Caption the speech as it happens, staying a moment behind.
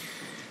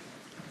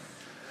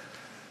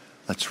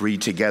Let's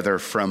read together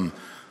from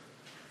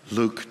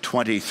Luke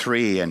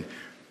 23 and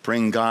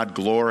bring God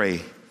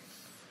glory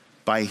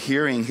by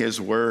hearing his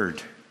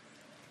word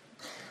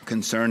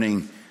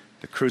concerning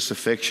the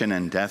crucifixion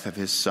and death of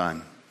his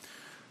Son.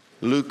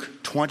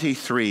 Luke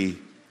 23,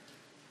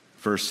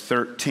 verse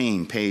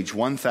 13, page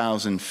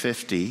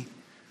 1050,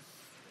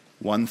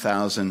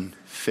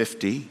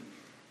 1050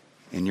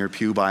 in your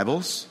pew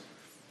Bibles.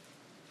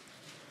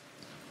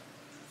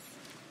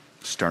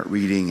 Start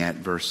reading at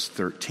verse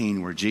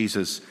 13, where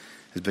Jesus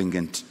has been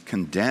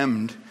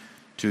condemned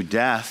to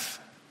death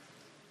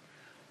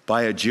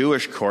by a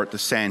Jewish court, the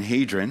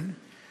Sanhedrin.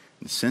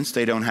 And since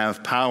they don't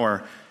have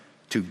power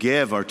to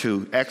give or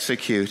to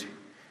execute,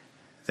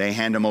 they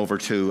hand him over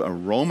to a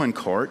Roman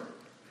court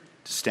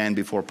to stand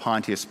before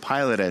Pontius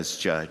Pilate as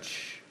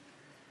judge.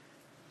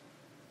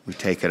 We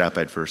take it up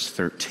at verse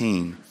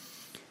 13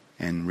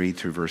 and read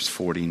through verse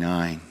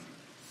 49.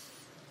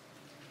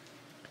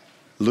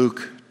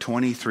 Luke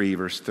 23,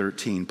 verse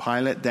 13.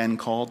 Pilate then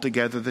called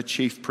together the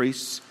chief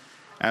priests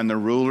and the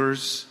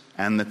rulers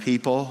and the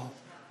people,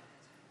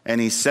 and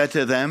he said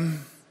to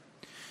them,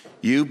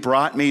 "You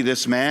brought me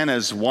this man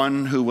as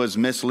one who was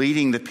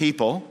misleading the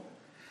people,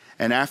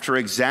 and after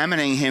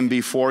examining him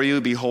before you,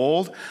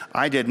 behold,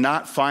 I did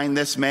not find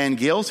this man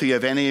guilty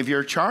of any of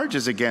your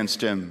charges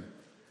against him.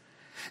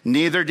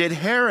 Neither did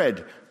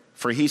Herod,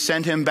 for he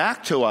sent him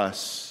back to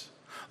us.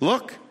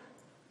 Look,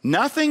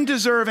 nothing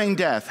deserving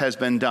death has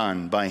been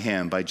done by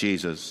him, by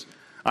Jesus.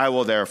 I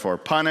will therefore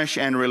punish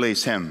and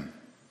release him."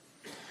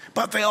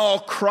 But they all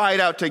cried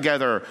out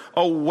together,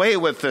 "Away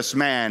with this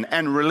man,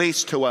 and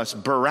release to us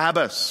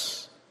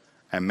Barabbas,"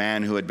 a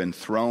man who had been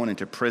thrown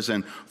into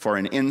prison for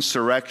an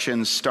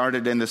insurrection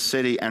started in the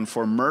city and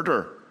for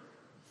murder.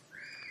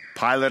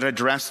 Pilate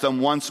addressed them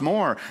once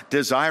more,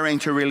 desiring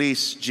to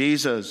release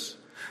Jesus.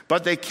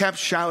 But they kept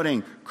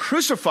shouting,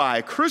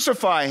 "Crucify,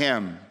 crucify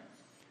him."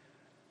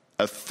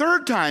 A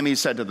third time he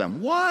said to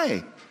them,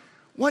 "Why?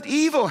 What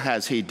evil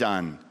has he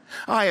done?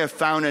 I have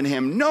found in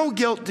him no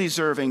guilt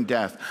deserving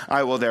death.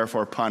 I will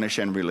therefore punish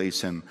and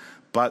release him."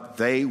 But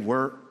they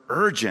were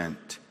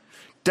urgent,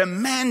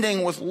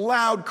 demanding with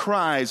loud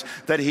cries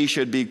that he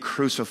should be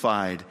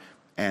crucified,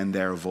 and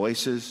their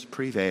voices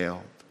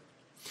prevailed.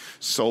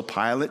 So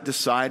Pilate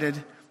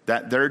decided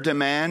that their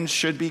demands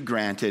should be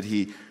granted.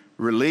 He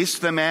released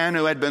the man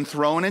who had been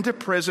thrown into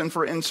prison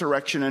for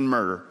insurrection and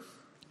murder,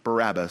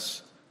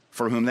 Barabbas,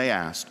 for whom they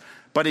asked.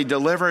 But he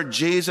delivered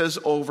Jesus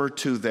over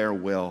to their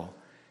will.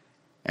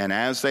 And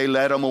as they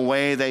led him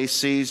away, they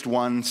seized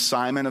one,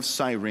 Simon of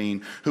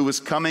Cyrene, who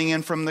was coming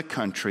in from the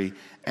country,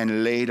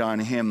 and laid on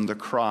him the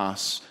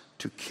cross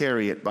to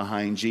carry it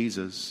behind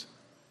Jesus.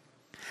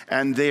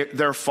 And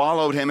there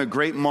followed him a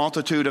great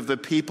multitude of the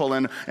people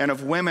and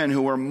of women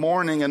who were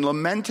mourning and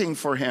lamenting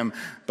for him.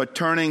 But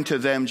turning to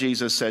them,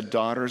 Jesus said,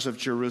 "Daughters of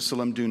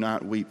Jerusalem, do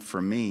not weep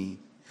for me,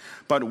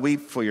 but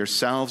weep for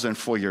yourselves and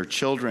for your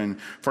children.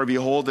 For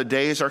behold, the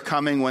days are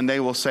coming when they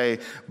will say,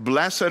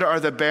 'Blessed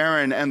are the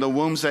barren and the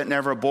wombs that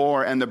never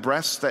bore and the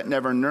breasts that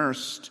never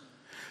nursed.'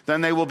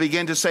 Then they will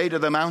begin to say to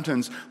the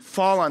mountains,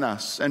 'Fall on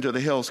us,' and to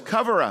the hills,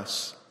 'Cover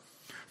us.'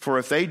 For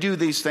if they do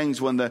these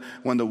things when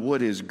the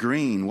wood is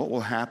green, what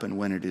will happen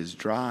when it is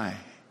dry?"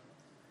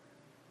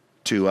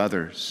 Two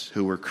others,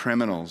 who were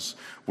criminals,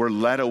 were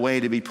led away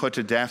to be put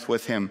to death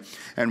with him.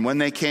 And when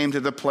they came to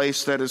the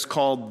place that is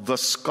called the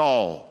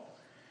Skull,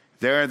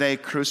 there they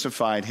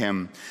crucified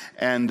him,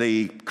 and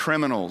the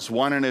criminals,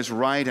 one on his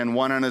right and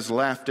one on his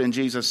left. And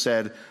Jesus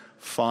said,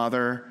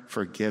 "Father,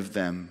 forgive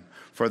them,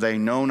 for they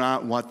know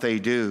not what they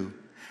do."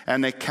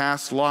 And they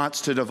cast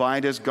lots to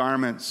divide his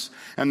garments.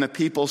 And the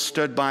people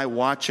stood by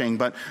watching.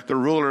 But the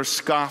ruler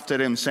scoffed at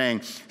him,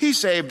 saying, "He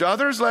saved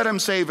others, let him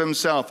save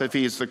himself, if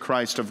he is the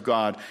Christ of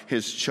God,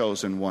 his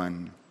chosen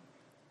one."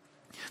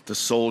 The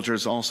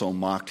soldiers also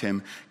mocked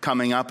him,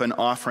 coming up and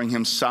offering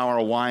him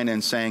sour wine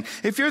and saying,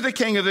 "If you're the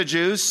king of the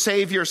Jews,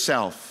 save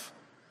yourself."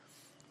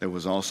 There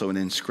was also an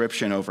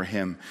inscription over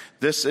him,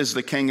 "This is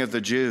the King of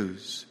the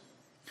Jews."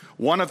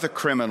 One of the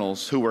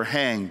criminals who were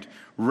hanged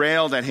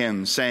railed at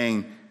him,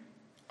 saying,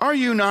 "Are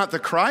you not the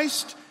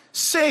Christ?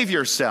 Save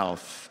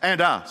yourself and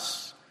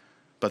us."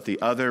 But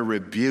the other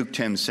rebuked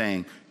him,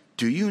 saying,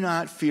 "Do you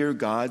not fear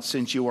God,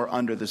 since you are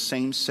under the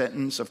same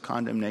sentence of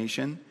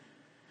condemnation?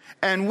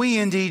 And we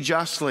indeed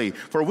justly,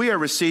 for we are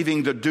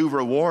receiving the due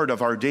reward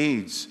of our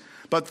deeds.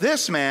 But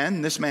this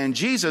man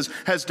Jesus,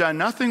 has done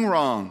nothing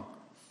wrong."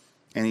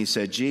 And he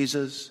said,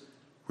 "Jesus,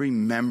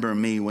 remember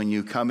me when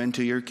you come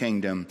into your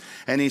kingdom."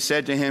 And he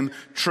said to him,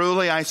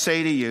 "Truly I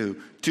say to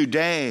you,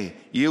 today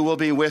you will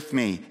be with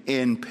me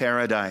in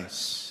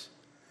paradise."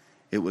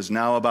 It was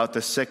now about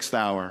the 6th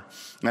hour,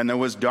 and there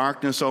was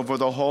darkness over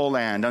the whole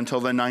land until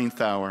the 9th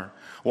hour,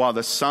 while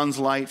the sun's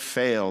light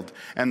failed,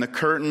 and the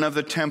curtain of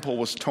the temple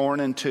was torn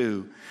in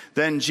two.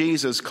 Then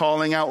Jesus,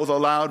 calling out with a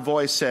loud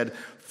voice, said,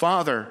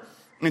 "Father,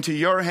 into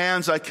your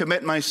hands I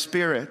commit my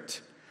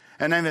spirit."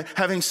 And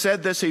having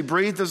said this, he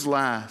breathed his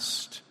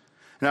last.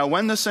 Now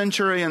when the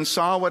centurion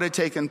saw what had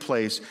taken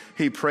place,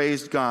 he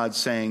praised God,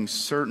 saying,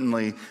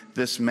 "Certainly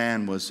this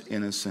man was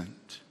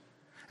innocent."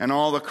 And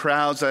all the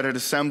crowds that had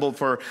assembled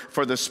for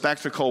the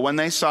spectacle, when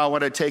they saw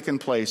what had taken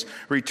place,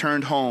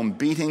 returned home,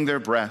 beating their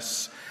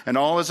breasts. And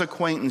all his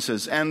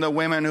acquaintances and the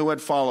women who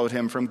had followed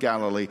him from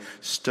Galilee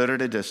stood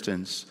at a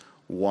distance,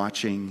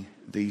 watching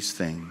these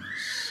things.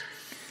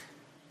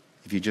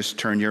 If you just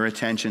turn your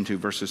attention to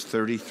verses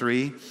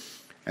 33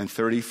 and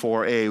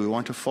 34a, we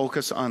want to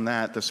focus on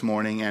that this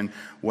morning. And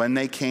when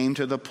they came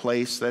to the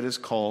place that is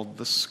called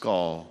the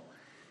Skull,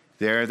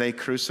 there they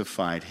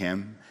crucified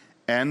him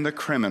and the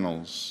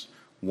criminals,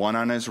 one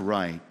on his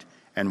right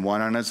and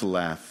one on his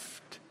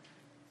left.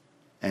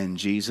 And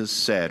Jesus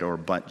said,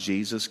 but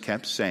Jesus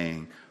kept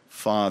saying,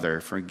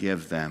 Father,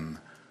 forgive them,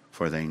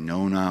 for they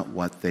know not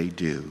what they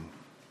do.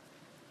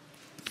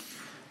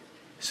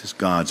 This is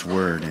God's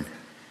word, and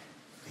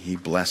he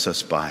bless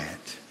us by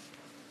it.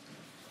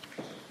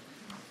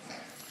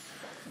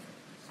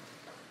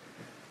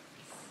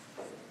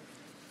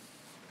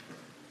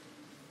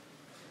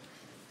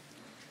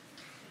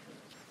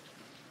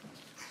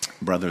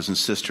 Brothers and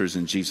sisters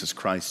in Jesus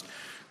Christ,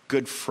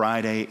 Good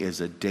Friday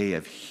is a day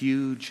of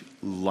huge,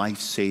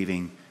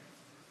 life-saving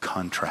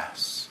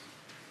contrasts.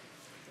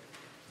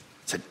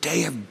 It's a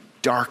day of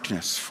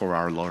darkness for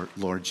our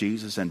Lord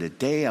Jesus and a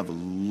day of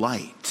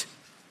light,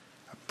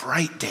 a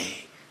bright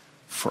day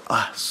for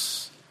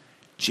us.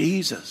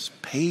 Jesus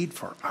paid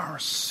for our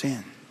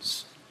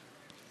sins.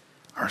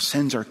 Our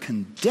sins are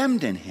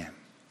condemned in him,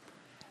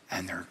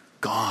 and they're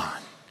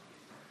gone.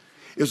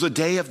 It was a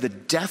day of the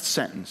death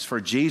sentence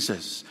for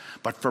Jesus,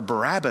 but for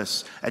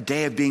Barabbas, a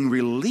day of being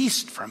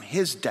released from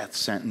his death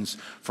sentence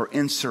for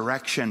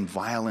insurrection,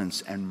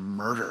 violence, and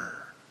murder.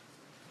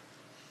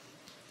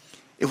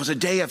 It was a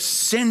day of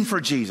sin for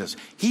Jesus.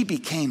 He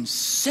became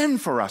sin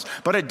for us,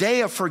 but a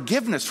day of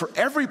forgiveness for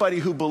everybody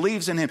who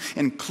believes in him,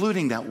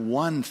 including that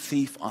one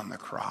thief on the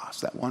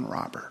cross, that one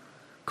robber,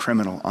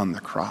 criminal on the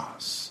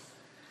cross.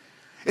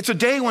 It's a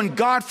day when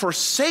God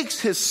forsakes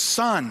his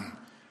Son,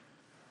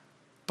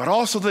 but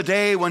also the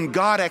day when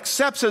God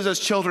accepts as his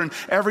children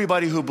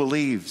everybody who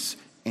believes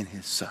in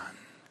his Son.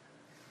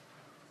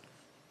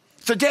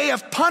 It's a day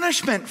of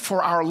punishment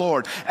for our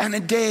Lord and a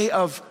day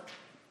of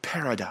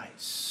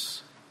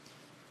paradise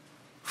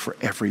for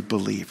every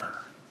believer.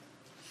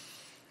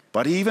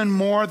 But even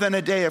more than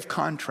a day of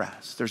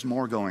contrast, there's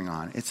more going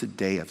on. It's a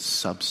day of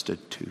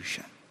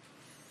substitution.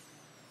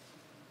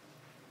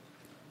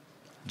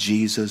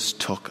 Jesus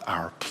took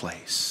our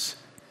place.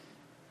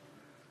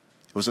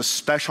 It was a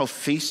special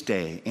feast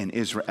day in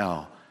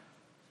Israel,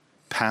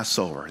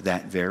 Passover,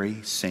 that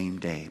very same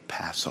day,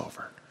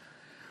 Passover,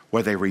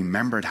 where they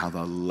remembered how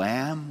the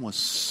lamb was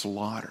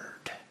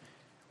slaughtered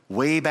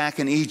way back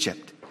in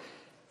Egypt.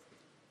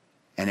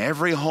 And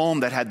every home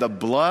that had the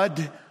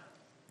blood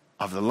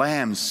of the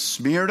lamb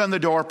smeared on the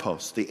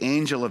doorpost, the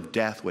angel of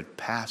death would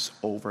pass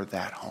over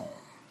that home.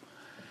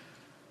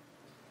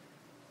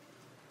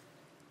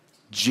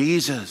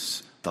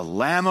 Jesus, the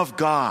Lamb of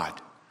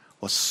God,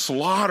 was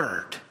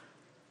slaughtered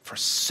for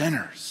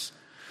sinners,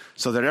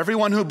 so that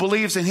everyone who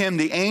believes in him,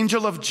 the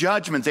angel of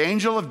judgment, the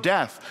angel of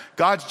death,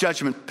 God's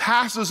judgment,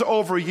 passes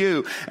over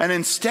you, and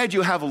instead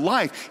you have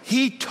life.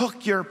 He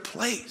took your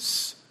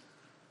place.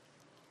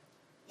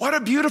 What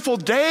a beautiful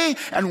day,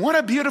 and what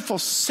a beautiful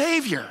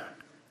Savior.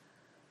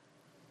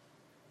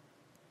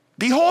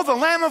 Behold the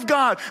Lamb of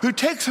God who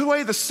takes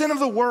away the sin of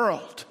the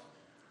world.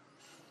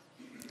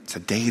 It's a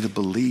day to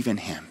believe in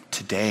him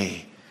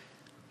today.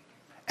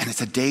 And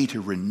it's a day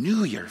to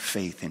renew your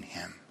faith in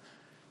him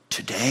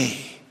today.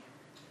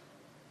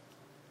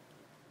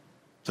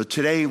 So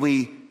today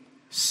we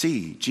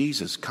see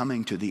Jesus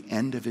coming to the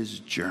end of his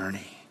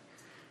journey.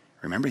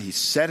 Remember, he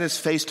set his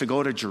face to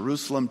go to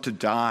Jerusalem to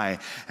die,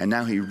 and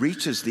now he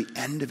reaches the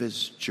end of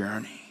his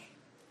journey.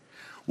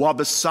 While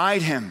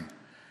beside him,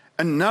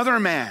 another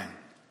man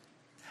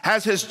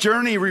has his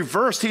journey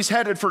reversed. He's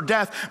headed for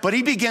death, but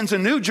he begins a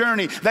new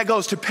journey that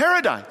goes to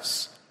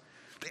paradise.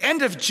 The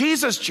end of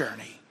Jesus'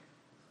 journey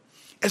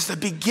is the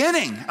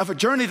beginning of a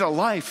journey to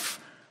life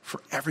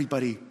for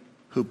everybody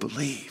who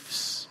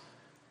believes.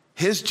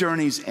 His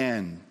journey's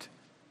end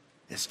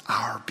is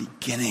our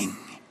beginning.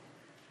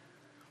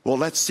 Well,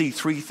 let's see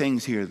three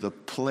things here. The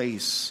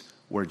place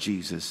where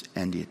Jesus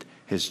ended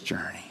his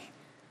journey.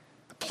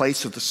 The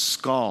place of the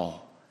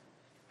skull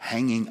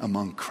hanging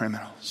among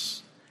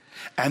criminals.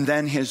 And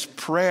then his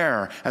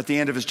prayer at the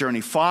end of his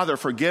journey. Father,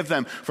 forgive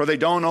them, for they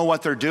don't know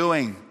what they're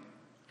doing.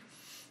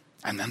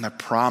 And then the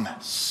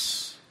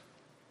promise.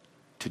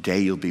 Today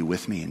you'll be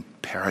with me in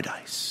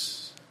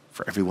paradise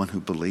for everyone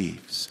who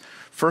believes.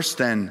 First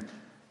then,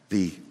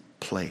 the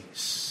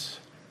place.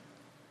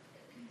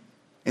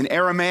 In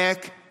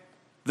Aramaic,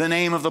 the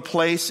name of the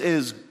place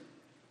is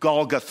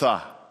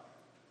Golgotha.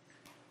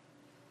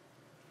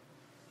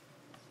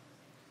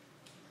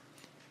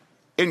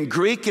 In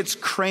Greek, it's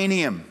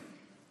cranium.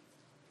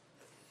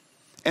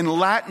 In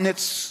Latin,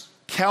 it's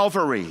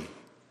Calvary.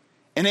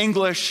 In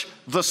English,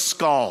 the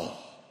skull.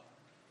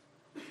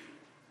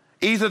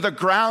 Either the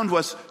ground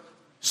was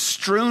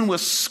strewn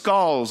with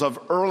skulls of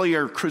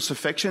earlier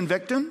crucifixion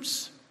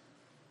victims,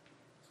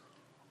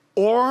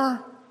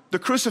 or the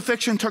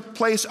crucifixion took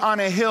place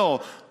on a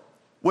hill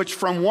which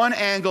from one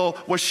angle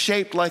was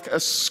shaped like a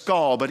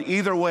skull. But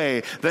either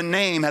way, the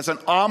name has an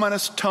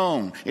ominous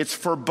tone. It's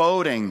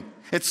foreboding.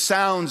 It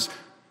sounds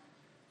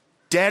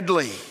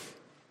deadly.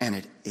 And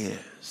it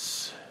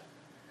is.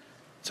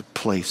 It's a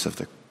place of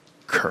the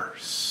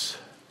curse.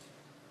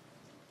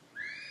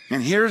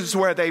 And here's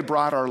where they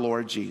brought our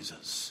Lord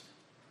Jesus,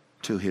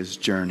 to his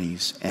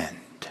journey's end.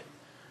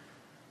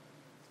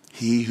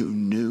 He who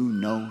knew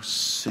no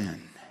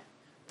sin,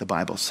 the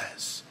Bible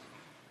says,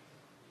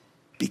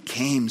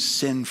 became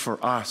sin for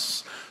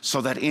us,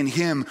 so that in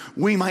him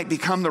we might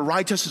become the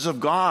righteousness of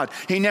God.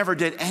 He never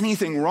did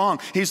anything wrong.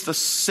 He's the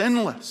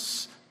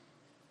sinless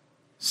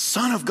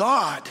Son of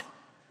God,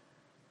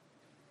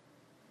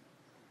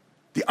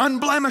 the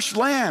unblemished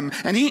Lamb,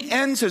 and he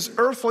ends his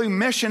earthly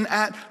mission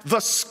at the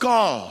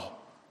skull.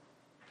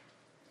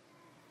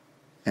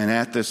 And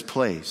at this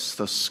place,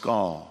 the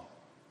skull,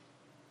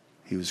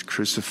 he was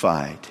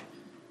crucified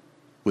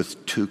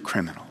with two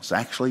criminals,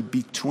 actually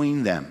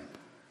between them.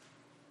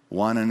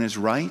 One on his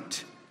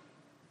right,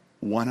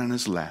 one on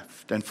his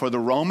left. And for the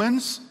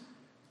Romans,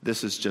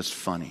 this is just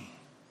funny.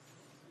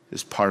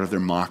 It's part of their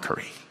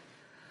mockery.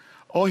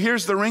 Oh,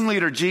 here's the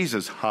ringleader,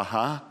 Jesus. Ha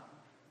ha.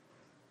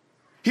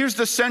 Here's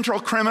the central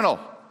criminal.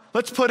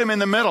 Let's put him in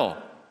the middle.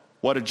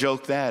 What a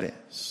joke that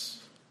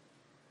is.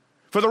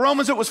 For the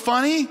Romans, it was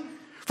funny.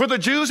 For the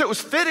Jews, it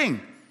was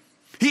fitting.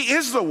 He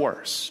is the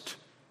worst.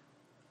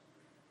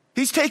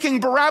 He's taking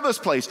Barabbas'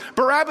 place.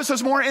 Barabbas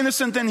is more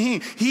innocent than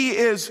he. He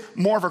is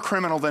more of a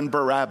criminal than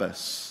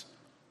Barabbas,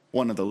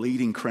 one of the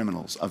leading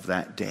criminals of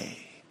that day,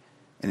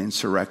 an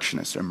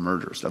insurrectionist, a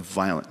murderist, a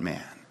violent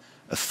man,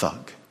 a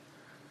thug.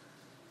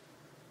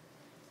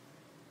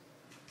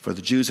 For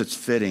the Jews, it's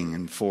fitting,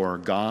 and for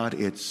God,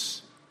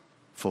 it's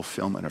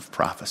fulfillment of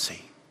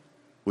prophecy.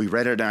 We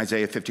read it in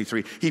Isaiah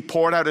 53. He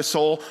poured out his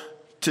soul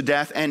to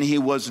death, and he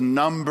was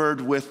numbered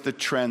with the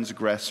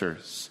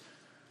transgressors.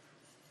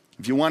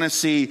 If you want to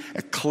see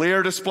a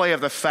clear display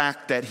of the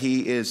fact that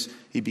he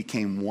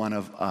became one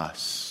of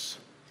us.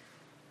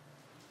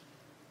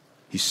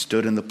 He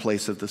stood in the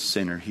place of the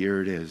sinner.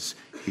 Here it is.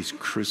 He's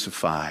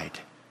crucified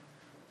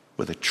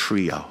with a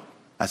trio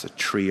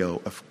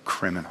of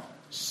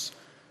criminals.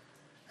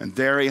 And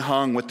there he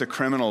hung with the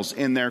criminals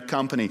in their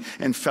company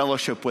and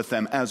fellowship with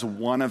them as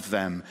one of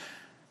them.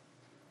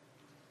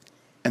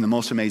 And the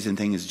most amazing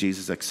thing is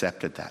Jesus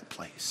accepted that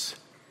place.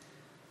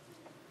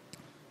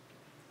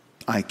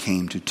 I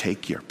came to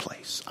take your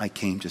place. I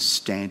came to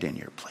stand in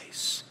your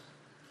place.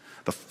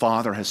 The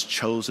Father has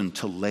chosen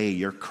to lay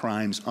your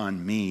crimes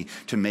on me,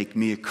 to make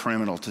me a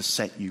criminal, to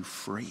set you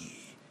free.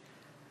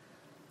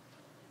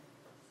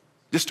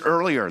 Just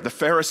earlier, the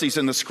Pharisees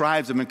and the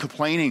scribes have been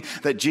complaining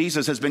that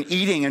Jesus has been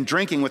eating and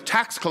drinking with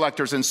tax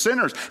collectors and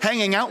sinners,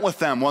 hanging out with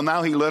them. Well,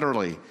 now he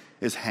literally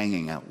is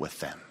hanging out with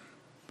them,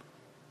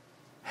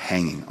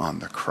 hanging on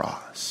the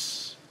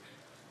cross,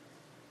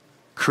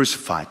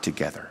 crucified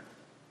together,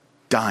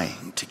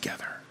 dying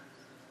together.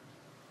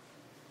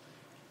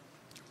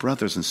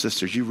 Brothers and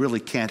sisters, you really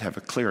can't have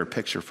a clearer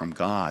picture from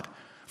God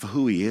of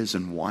who he is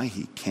and why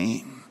he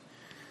came.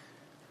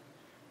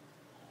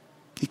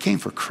 He came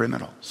for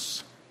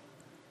criminals.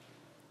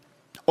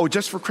 Oh,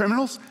 just for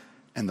criminals?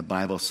 And the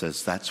Bible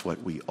says that's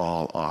what we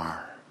all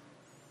are.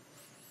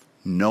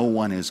 No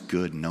one is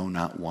good, no,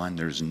 not one.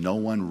 There's no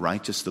one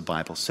righteous, the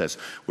Bible says.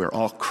 We're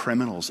all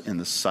criminals in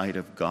the sight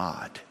of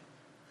God.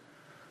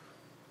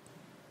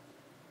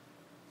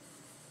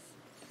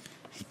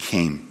 He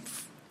came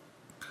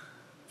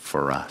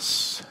for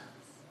us,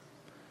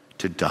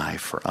 to die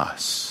for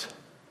us.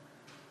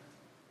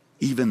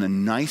 Even the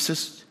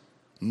nicest,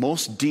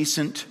 most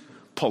decent,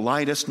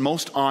 politest,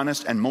 most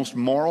honest, and most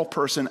moral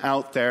person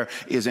out there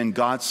is in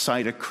God's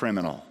sight a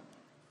criminal.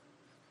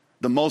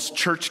 The most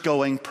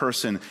church-going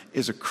person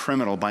is a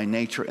criminal by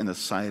nature in the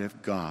sight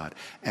of God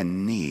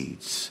and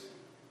needs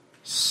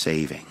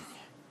saving.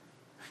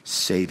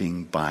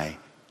 Saving by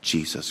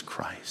Jesus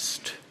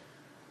Christ.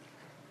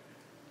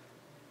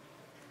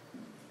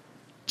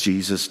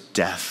 Jesus'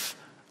 death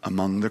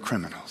among the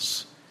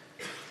criminals.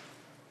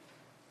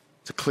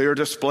 It's a clear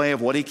display of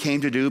what he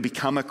came to do,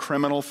 become a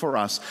criminal for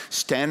us,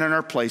 stand in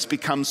our place,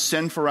 become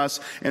sin for us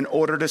in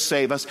order to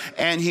save us.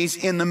 And he's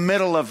in the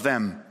middle of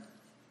them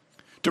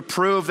to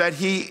prove that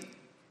he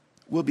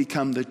will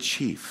become the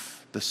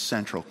chief, the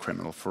central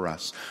criminal for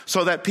us.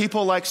 So that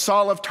people like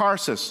Saul of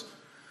Tarsus,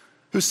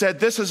 who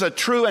said, this is a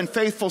true and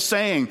faithful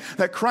saying,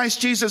 that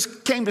Christ Jesus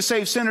came to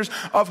save sinners,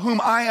 of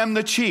whom I am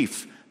the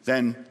chief.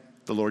 Then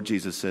the Lord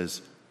Jesus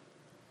says,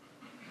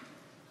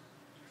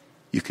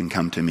 you can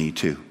come to me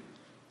too.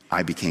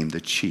 I became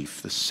the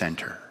chief, the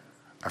center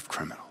of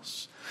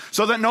criminals.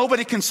 So that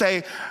nobody can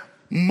say,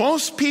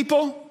 most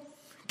people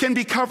can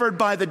be covered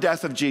by the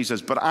death of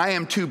Jesus, but I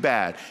am too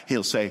bad.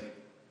 He'll say,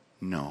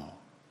 no,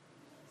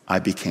 I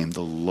became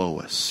the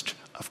lowest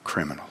of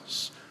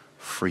criminals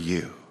for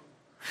you.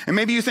 And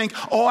maybe you think,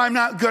 oh, I'm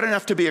not good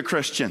enough to be a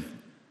Christian.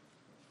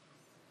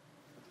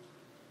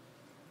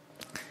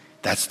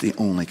 That's the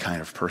only kind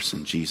of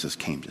person Jesus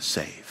came to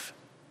save.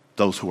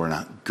 Those who are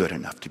not good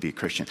enough to be a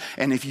Christian.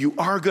 And if you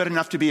are good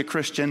enough to be a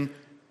Christian,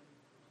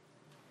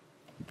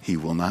 He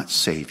will not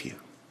save you.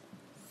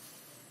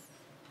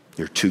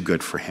 You're too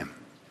good for him.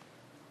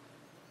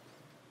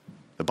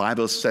 The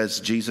Bible says,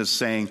 Jesus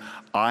saying,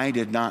 I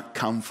did not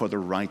come for the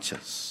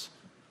righteous,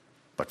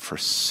 but for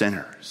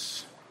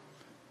sinners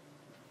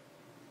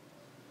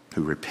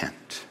who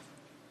repent.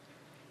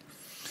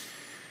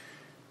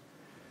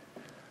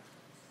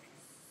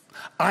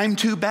 I'm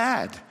too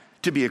bad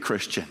to be a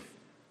Christian.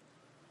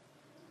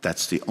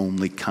 That's the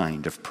only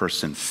kind of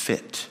person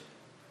fit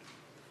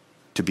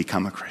to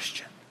become a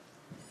Christian.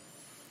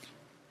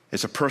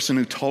 It's a person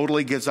who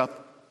totally gives up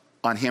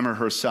on him or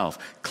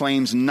herself,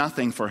 claims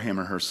nothing for him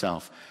or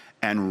herself,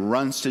 and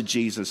runs to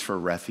Jesus for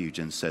refuge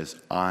and says,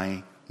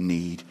 I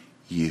need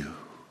you.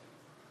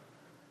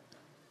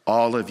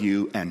 All of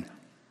you and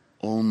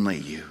only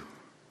you.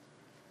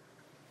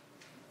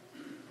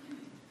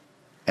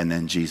 And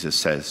then Jesus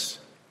says,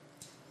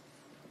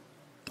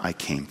 I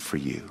came for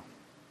you.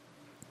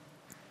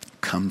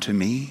 Come to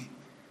me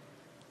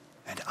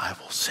and I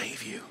will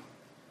save you.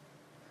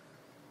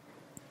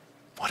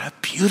 What a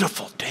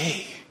beautiful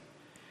day.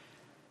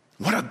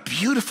 What a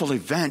beautiful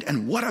event,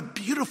 and what a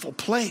beautiful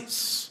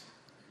place.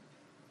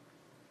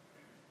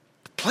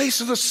 The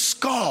place of the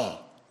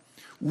skull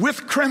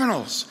with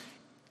criminals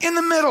in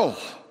the middle.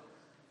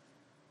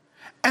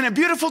 And a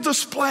beautiful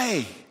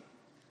display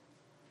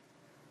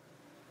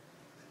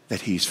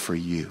that he's for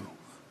you,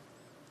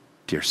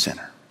 dear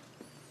sinner.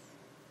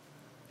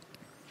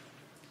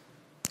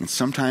 And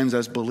sometimes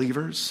as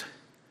believers,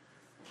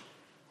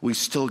 we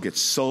still get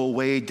so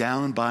weighed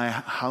down by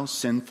how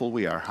sinful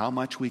we are, how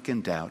much we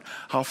can doubt,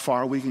 how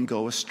far we can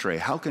go astray,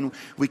 how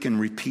we can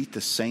repeat the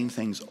same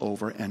things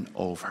over and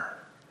over.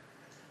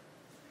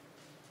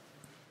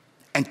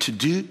 And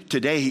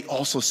today he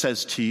also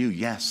says to you,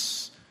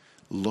 yes,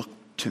 look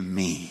to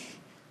me.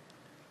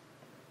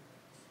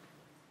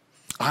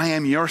 I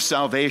am your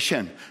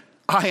salvation.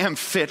 I am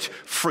fit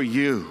for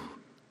you.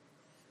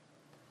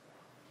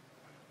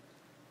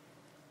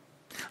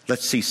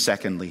 Let's see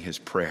secondly his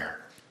prayer.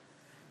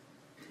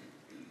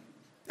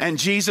 And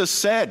Jesus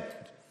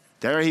said,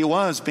 there he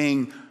was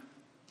being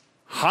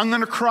hung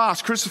on a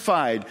cross,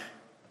 crucified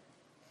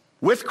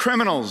with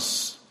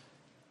criminals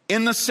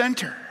in the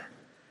center.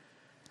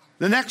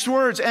 The next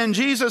words, and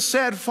Jesus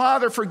said,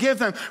 Father, forgive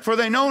them, for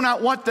they know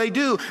not what they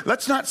do.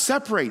 Let's not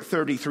separate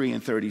 33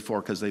 and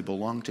 34 because they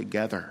belong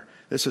together.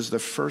 This is the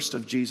first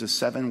of Jesus'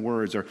 7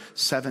 words or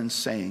 7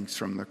 sayings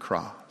from the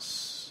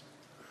cross.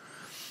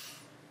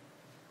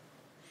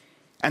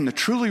 And the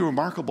truly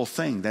remarkable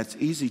thing that's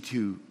easy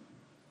to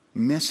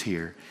miss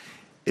here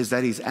is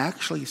that he's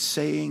actually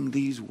saying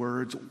these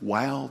words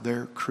while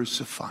they're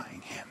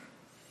crucifying him.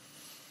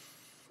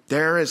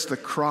 There is the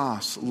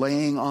cross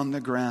laying on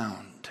the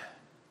ground.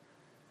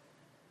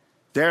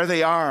 There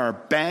they are,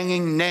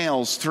 banging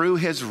nails through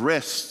his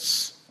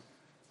wrists,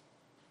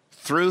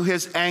 through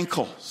his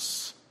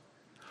ankles,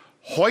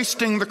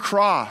 hoisting the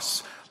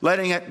cross,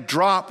 letting it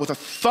drop with a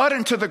thud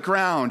into the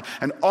ground,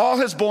 and all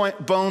his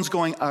bones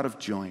going out of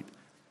joint.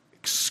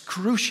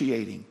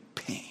 Excruciating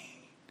pain.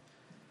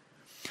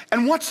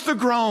 And what's the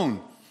groan?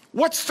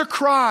 What's the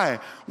cry?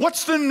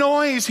 What's the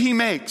noise he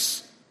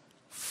makes?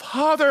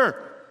 Father,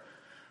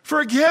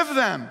 forgive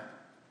them.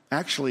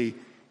 Actually,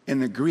 in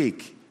the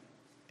Greek,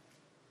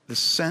 the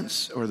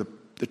sense or the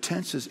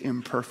tense is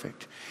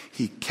imperfect.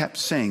 He kept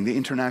saying, the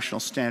International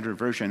Standard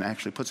Version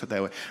actually puts it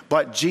that way.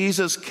 But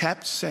Jesus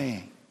kept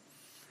saying.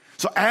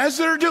 So as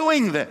they're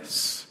doing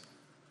this,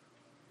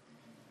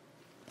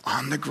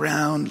 on the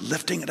ground,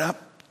 lifting it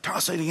up,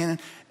 tossing it again,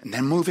 and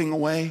then moving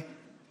away.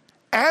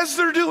 As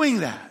they're doing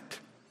that,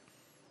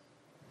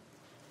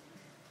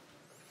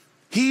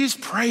 he's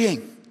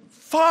praying,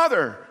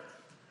 Father,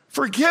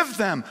 forgive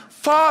them.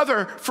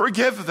 Father,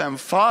 forgive them.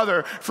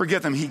 Father,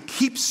 forgive them. He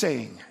keeps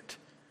saying it.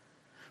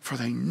 For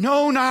they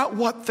know not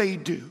what they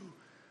do.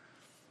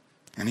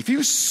 And if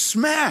you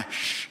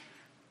smash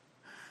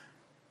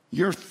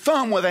your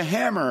thumb with a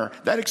hammer,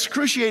 that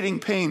excruciating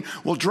pain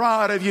will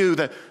draw out of you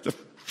the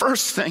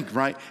first thing,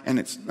 right? And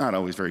it's not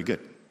always very good.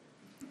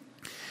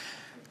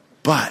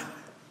 But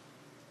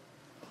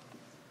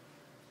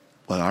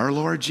what our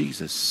Lord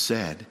Jesus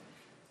said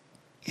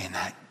in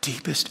that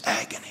deepest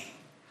agony,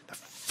 the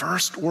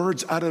first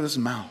words out of his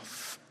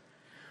mouth,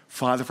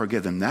 Father,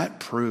 forgive them, that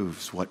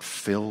proves what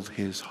filled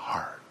his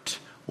heart,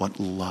 what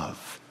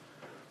love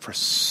for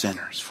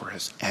sinners, for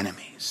his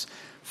enemies,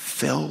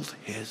 filled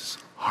his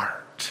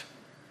heart.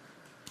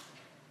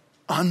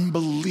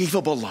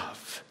 Unbelievable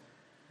love.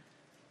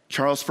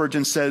 Charles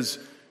Spurgeon says,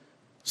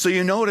 so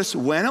you notice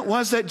when it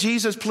was that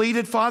Jesus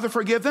pleaded, Father,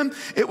 forgive them,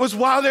 it was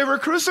while they were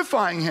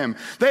crucifying him.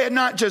 They had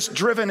not just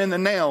driven in the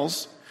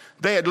nails.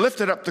 They had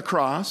lifted up the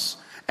cross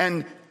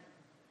and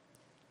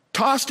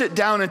tossed it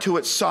down into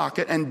its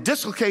socket and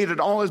dislocated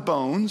all his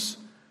bones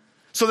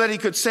so that he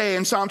could say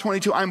in Psalm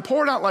 22, I'm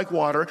poured out like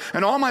water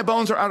and all my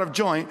bones are out of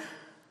joint.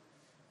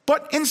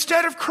 But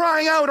instead of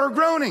crying out or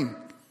groaning,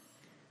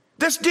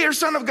 this dear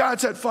Son of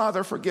God said,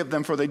 Father, forgive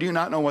them, for they do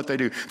not know what they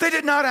do. They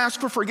did not ask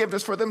for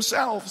forgiveness for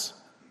themselves.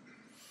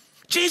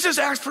 Jesus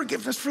asked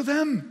forgiveness for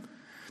them.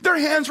 Their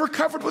hands were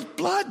covered with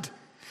blood.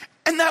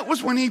 And that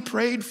was when he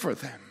prayed for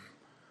them.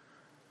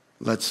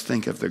 Let's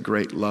think of the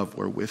great love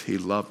wherewith he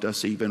loved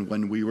us even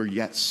when we were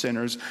yet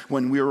sinners,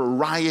 when we were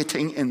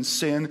rioting in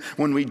sin,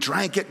 when we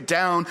drank it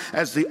down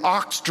as the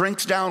ox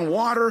drinks down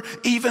water.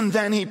 Even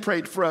then he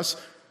prayed for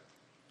us.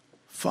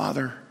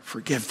 Father,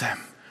 forgive them,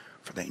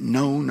 for they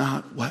know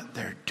not what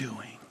they're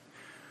doing.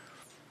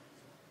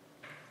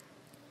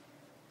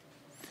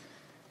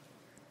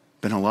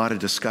 Been a lot of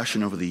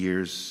discussion over the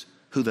years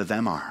who the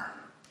them are.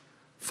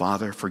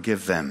 Father,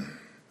 forgive them.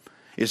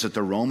 Is it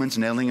the Romans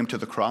nailing him to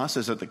the cross?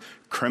 Is it the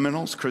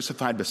criminals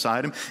crucified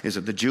beside him? Is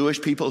it the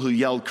Jewish people who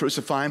yelled,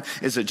 crucify him?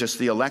 Is it just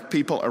the elect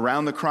people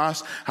around the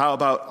cross? How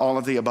about all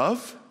of the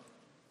above?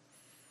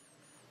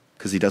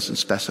 Because he doesn't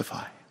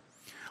specify.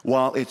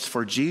 While it's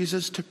for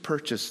Jesus to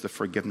purchase the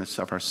forgiveness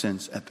of our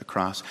sins at the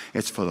cross,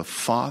 it's for the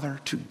Father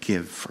to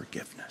give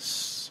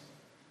forgiveness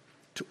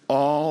to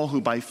all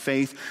who by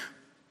faith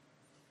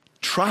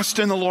trust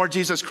in the Lord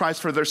Jesus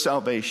Christ for their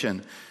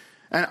salvation.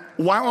 And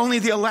while only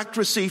the elect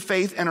receive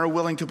faith and are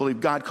willing to believe,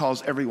 God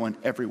calls everyone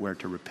everywhere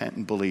to repent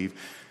and believe.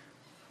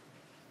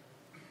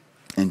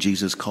 And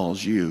Jesus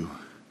calls you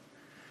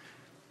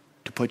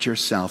to put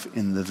yourself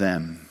in the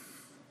them.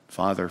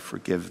 Father,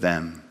 forgive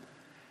them.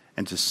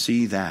 And to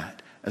see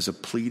that as a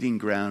pleading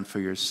ground for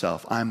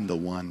yourself. I'm the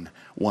one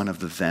of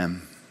the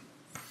them.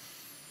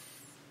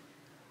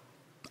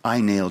 I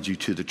nailed you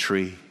to the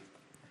tree.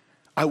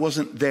 I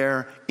wasn't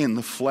there in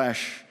the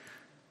flesh.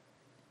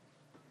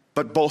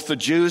 But both the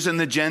Jews and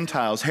the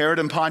Gentiles, Herod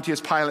and Pontius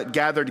Pilate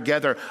gathered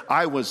together.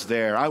 I was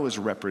there. I was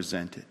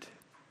represented.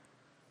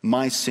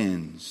 My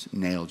sins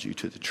nailed you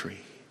to the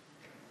tree.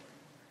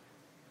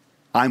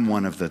 I'm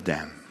one of the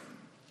them.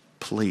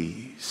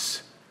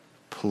 Please,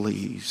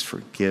 please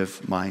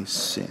forgive my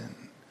sin.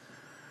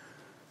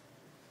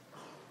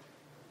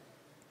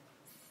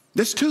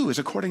 This too is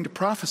according to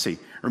prophecy.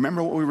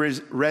 Remember what we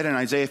read in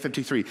Isaiah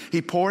 53.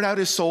 He poured out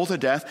his soul to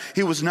death.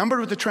 He was numbered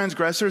with the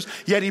transgressors,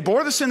 yet he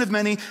bore the sin of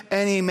many,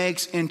 and he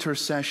makes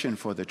intercession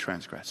for the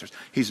transgressors.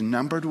 He's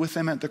numbered with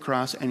them at the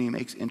cross, and he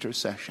makes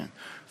intercession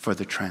for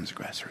the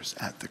transgressors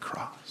at the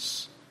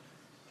cross.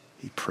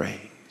 He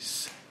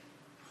prays.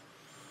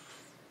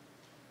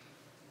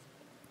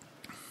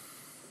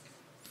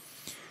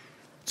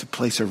 It's a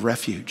place of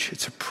refuge.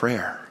 It's a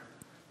prayer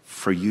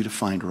for you to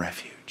find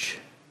refuge.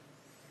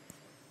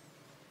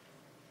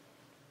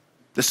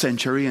 The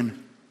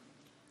centurion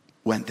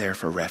went there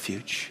for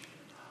refuge.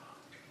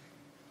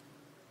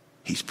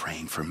 He's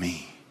praying for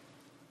me.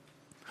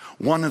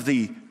 One of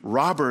the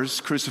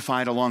robbers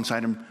crucified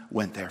alongside him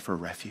went there for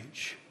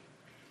refuge.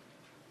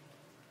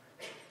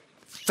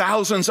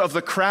 Thousands of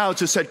the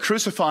crowds who said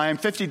crucify him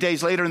 50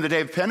 days later in the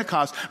day of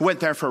Pentecost went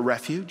there for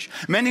refuge.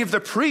 Many of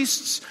the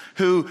priests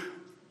who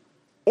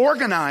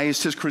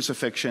organized his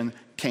crucifixion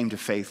came to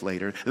faith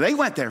later. They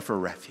went there for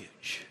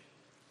refuge.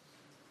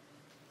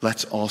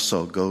 Let's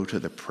also go to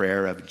the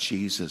prayer of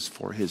Jesus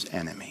for his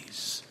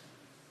enemies,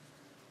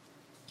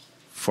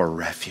 for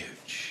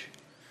refuge.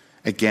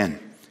 Again,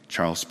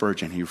 Charles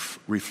Spurgeon, he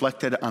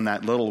reflected on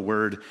that little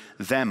word,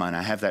 them, and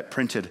I have that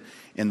printed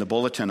in the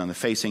bulletin on the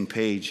facing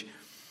page.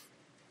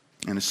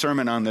 In a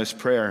sermon on this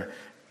prayer,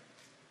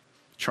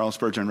 Charles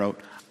Spurgeon wrote,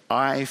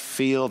 I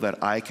feel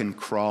that I can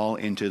crawl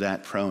into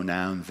that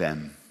pronoun,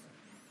 them.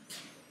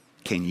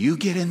 Can you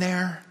get in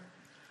there?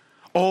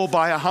 Oh,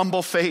 by a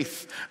humble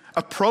faith,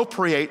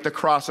 appropriate the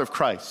cross of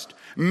Christ.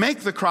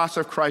 Make the cross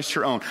of Christ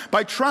your own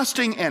by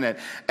trusting in it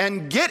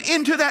and get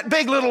into that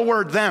big little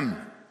word, them.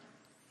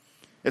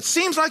 It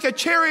seems like a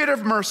chariot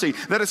of mercy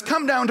that has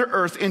come down to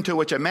earth into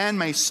which a man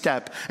may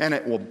step, and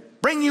it will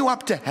bring you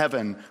up to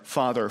heaven.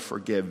 Father,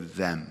 forgive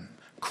them.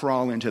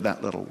 Crawl into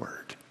that little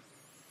word.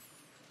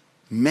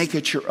 Make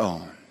it your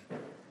own.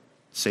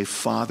 Say,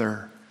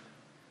 Father,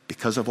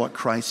 because of what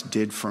Christ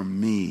did for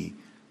me,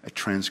 a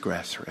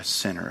transgressor, a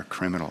sinner, a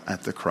criminal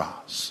at the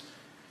cross,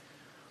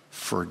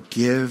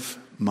 forgive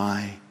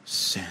my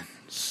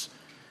sins.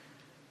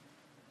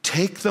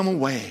 Take them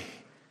away.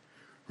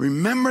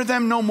 Remember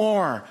them no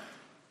more.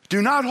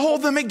 Do not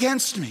hold them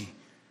against me.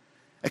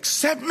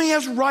 Accept me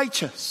as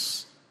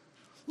righteous.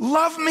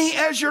 Love me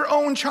as your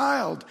own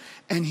child.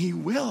 And he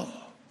will.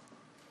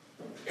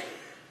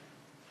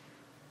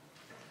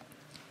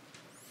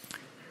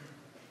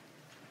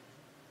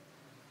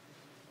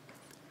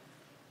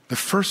 The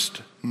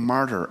first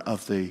martyr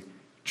of the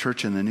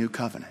church in the New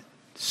Covenant,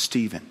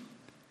 Stephen,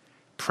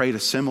 prayed a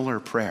similar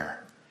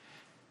prayer.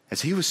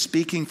 As he was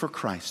speaking for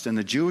Christ, and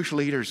the Jewish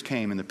leaders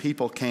came, and the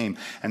people came,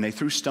 and they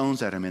threw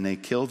stones at him, and they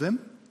killed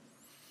him.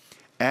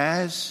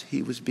 As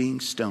he was being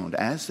stoned,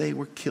 as they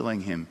were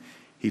killing him,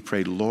 he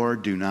prayed,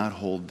 Lord, do not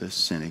hold this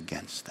sin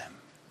against them.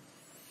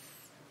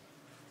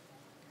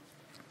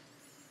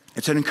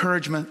 It's an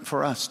encouragement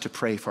for us to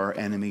pray for our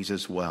enemies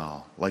as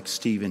well, like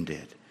Stephen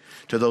did,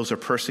 to those who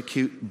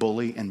persecute,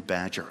 bully, and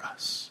badger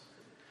us.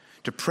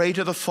 To pray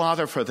to the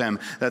Father for them,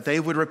 that they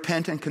would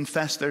repent and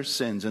confess their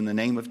sins in the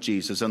name of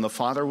Jesus, and the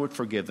Father would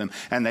forgive them,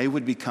 and they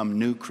would become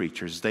new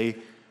creatures. They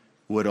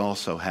would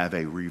also have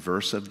a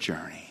reversive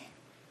journey.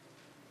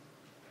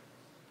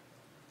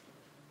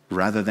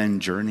 rather than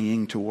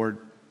journeying toward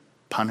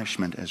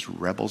punishment as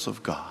rebels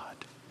of God.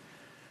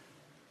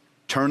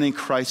 Turning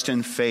Christ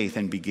in faith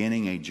and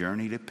beginning a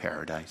journey to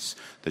paradise,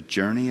 the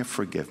journey of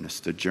forgiveness,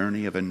 the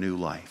journey of a new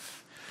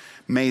life.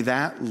 May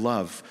that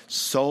love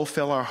so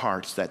fill our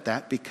hearts that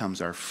that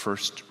becomes our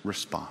first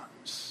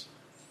response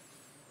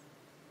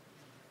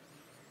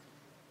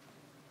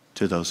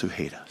to those who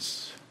hate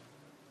us.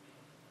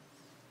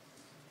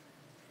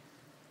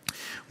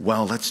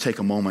 Well, let's take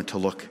a moment to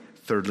look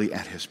thirdly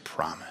at his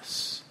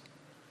promise.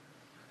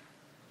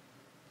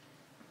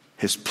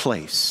 His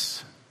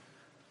place.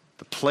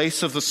 The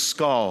place of the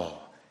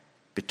skull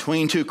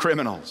between two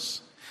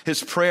criminals.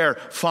 His prayer,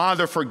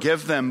 Father,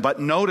 forgive them. But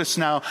notice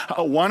now,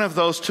 one of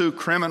those two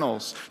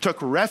criminals took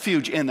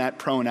refuge in that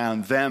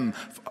pronoun, them.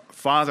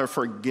 Father,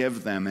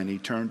 forgive them. And he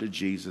turned to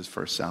Jesus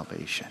for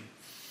salvation.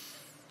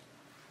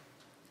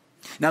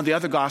 Now, the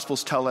other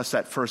Gospels tell us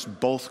that first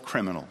both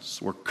criminals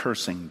were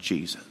cursing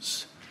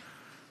Jesus.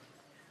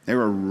 They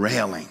were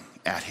railing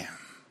at him.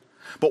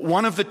 But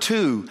one of the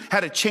two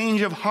had a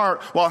change of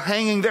heart while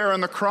hanging there on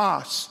the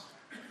cross.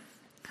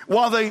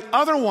 While the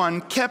other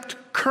one kept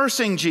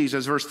cursing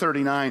Jesus, verse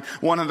 39,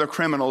 one of the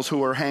criminals who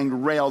were hanged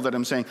railed at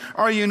him, saying,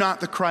 "Are you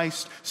not the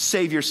Christ?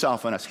 Save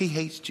yourself and us." He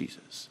hates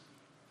Jesus.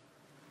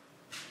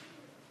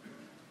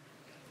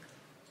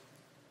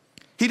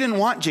 He didn't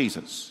want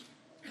Jesus.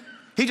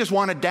 He just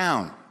wanted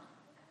down.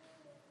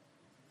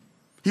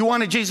 He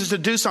wanted Jesus to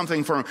do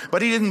something for him,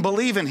 but he didn't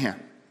believe in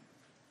him.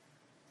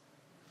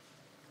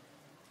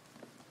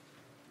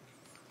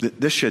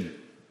 This should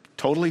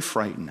totally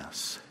frighten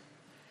us.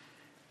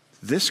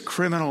 This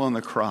criminal on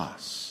the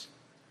cross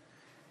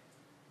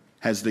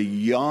has the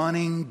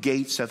yawning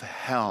gates of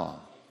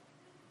hell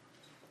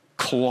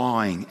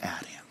clawing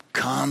at him.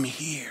 Come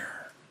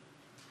here.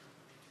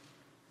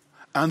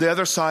 On the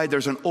other side,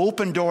 there's an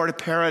open door to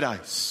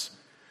paradise.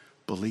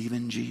 Believe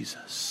in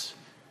Jesus.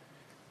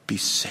 Be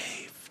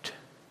saved.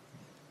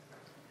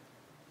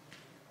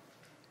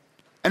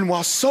 And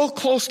while so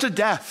close to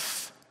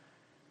death,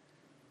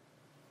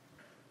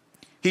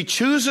 he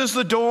chooses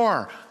the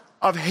door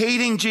of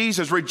hating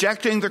Jesus,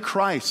 rejecting the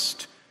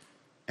Christ,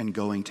 and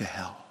going to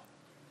hell.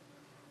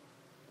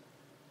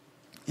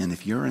 And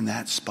if you're in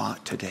that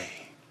spot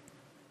today,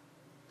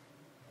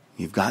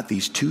 you've got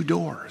these two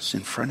doors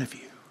in front of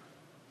you.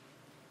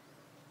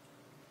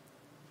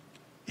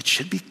 It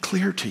should be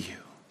clear to you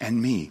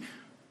and me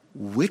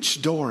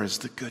which door is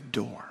the good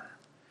door,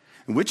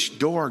 and which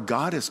door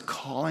God is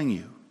calling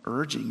you,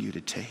 urging you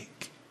to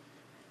take,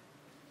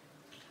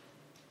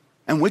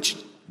 and which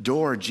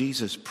door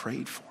Jesus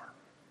prayed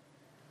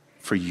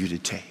for you to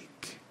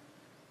take.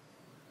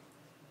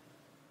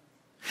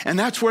 And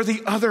that's where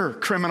the other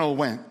criminal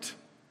went.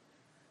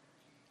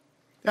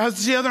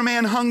 As the other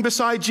man hung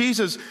beside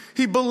Jesus,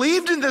 he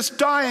believed in this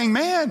dying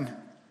man.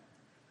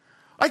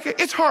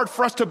 It's hard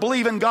for us to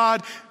believe in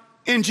God,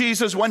 in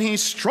Jesus, when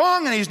he's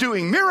strong and he's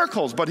doing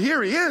miracles. But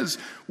here he is,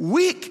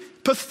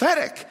 weak,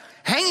 pathetic,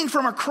 hanging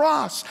from a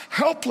cross,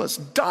 helpless,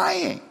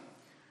 dying.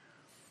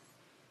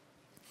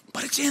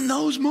 But it's in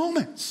those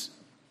moments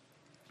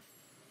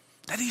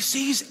that he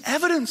sees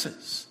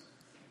evidences.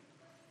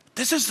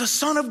 This is the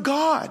Son of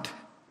God.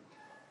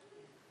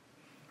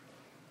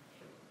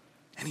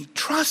 And he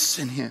trusts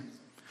in him.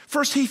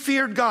 First, he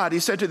feared God. He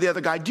said to the other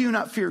guy, "Do you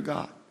not fear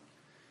God?"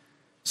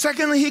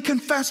 Secondly, he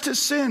confessed his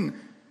sin.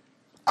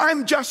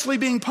 "I'm justly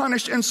being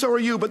punished, and so are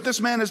you, but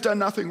this man has done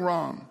nothing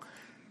wrong."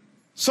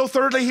 So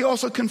thirdly, he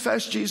also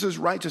confessed Jesus'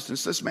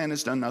 righteousness. This man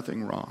has done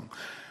nothing wrong.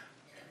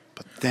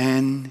 But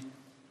then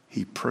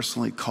he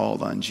personally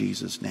called on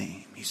Jesus'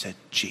 name. He said,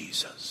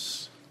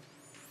 "Jesus."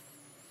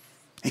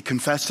 He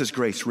confessed his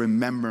grace.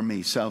 "Remember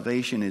me."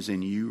 Salvation is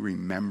in you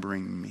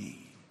remembering me.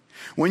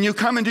 When you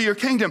come into your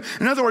kingdom.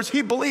 In other words,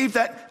 he believed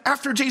that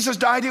after Jesus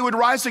died, he would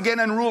rise again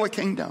and rule a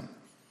kingdom.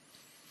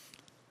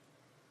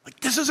 Like,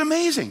 this is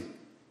amazing.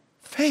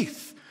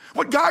 Faith.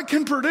 What God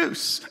can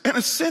produce in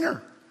a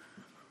sinner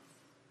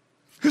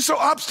who's so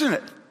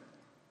obstinate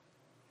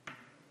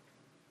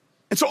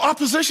and so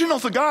oppositional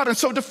to God and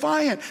so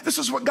defiant. This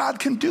is what God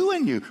can do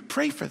in you.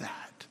 Pray for that.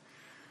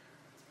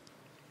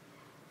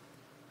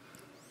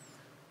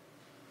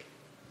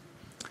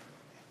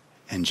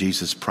 And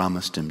Jesus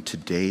promised him,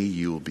 "Today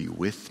you will be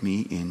with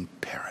me in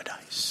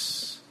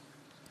paradise."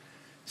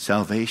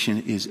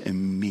 Salvation is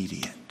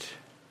immediate.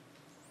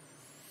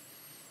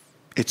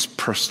 It's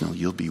personal.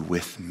 You'll be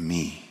with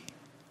me.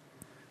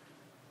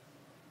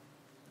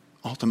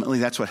 Ultimately,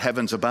 that's what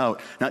heaven's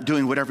about. Not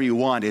doing whatever you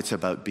want. It's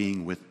about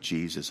being with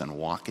Jesus and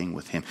walking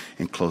with him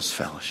in close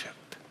fellowship.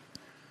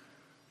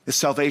 The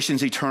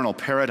salvation's eternal.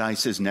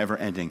 Paradise is never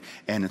ending.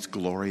 And it's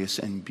glorious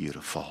and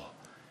beautiful.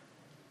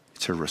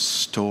 It's a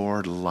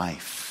restored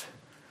life.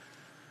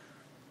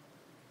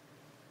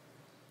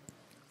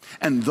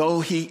 And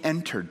though he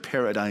entered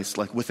paradise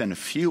like within a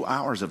few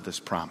hours of this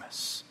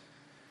promise,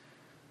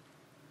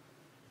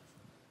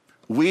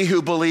 we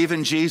who believe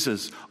in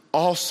Jesus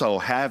also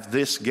have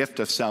this gift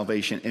of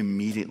salvation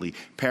immediately.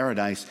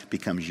 Paradise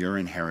becomes your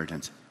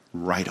inheritance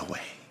right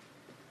away.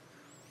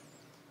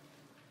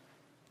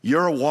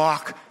 Your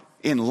walk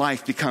in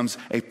life becomes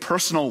a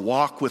personal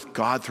walk with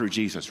God through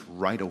Jesus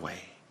right away.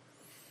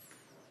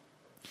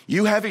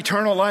 You have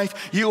eternal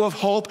life, you have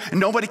hope, and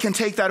nobody can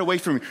take that away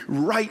from you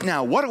right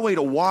now. What a way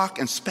to walk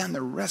and spend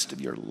the rest of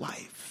your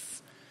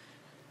life.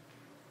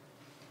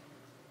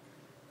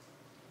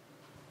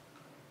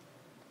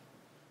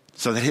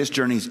 So that his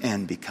journey's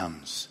end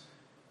becomes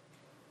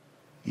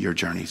your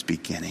journey's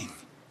beginning.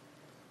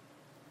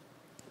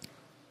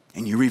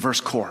 And you reverse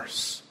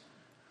course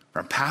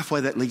from a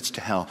pathway that leads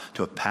to hell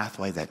to a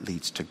pathway that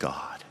leads to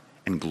God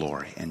and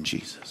glory and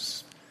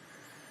Jesus.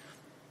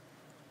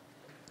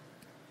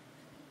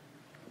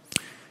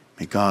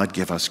 May God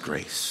give us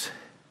grace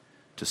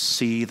to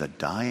see the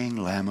dying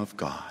Lamb of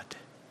God,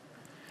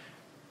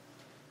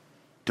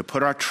 to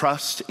put our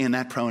trust in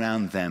that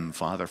pronoun them,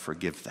 Father,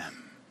 forgive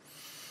them,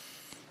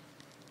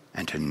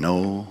 and to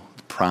know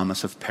the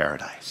promise of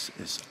paradise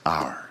is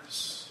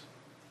ours.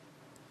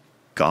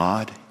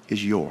 God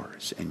is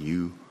yours and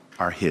you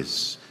are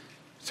his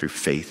through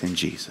faith in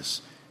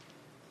Jesus.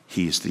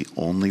 He is the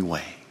only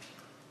way.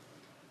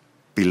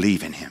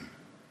 Believe in him.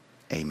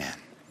 Amen.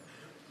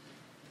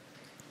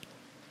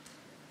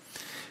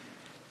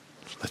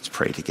 Let's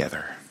pray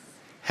together.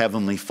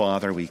 Heavenly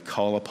Father, we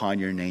call upon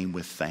your name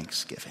with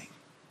thanksgiving.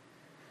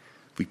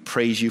 We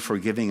praise you for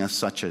giving us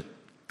such a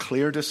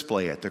clear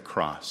display at the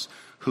cross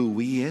who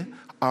we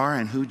are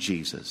and who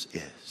Jesus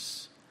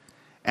is,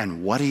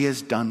 and what he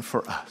has done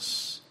for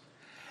us,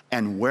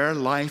 and where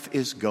life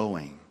is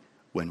going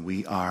when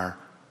we are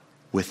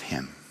with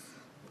him.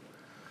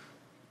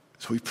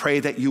 So we pray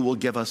that you will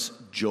give us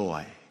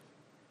joy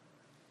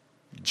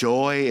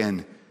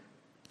in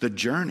the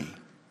journey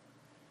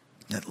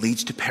that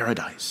leads to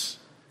paradise,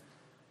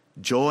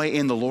 joy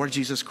in the Lord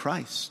Jesus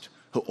Christ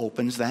who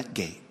opens that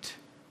gate.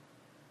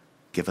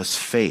 Give us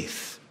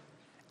faith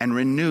and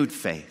renewed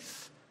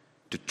faith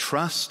to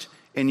trust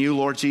in you,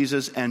 Lord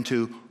Jesus, and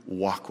to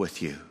walk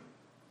with you.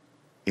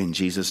 In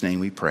Jesus' name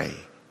we pray.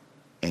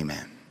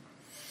 Amen.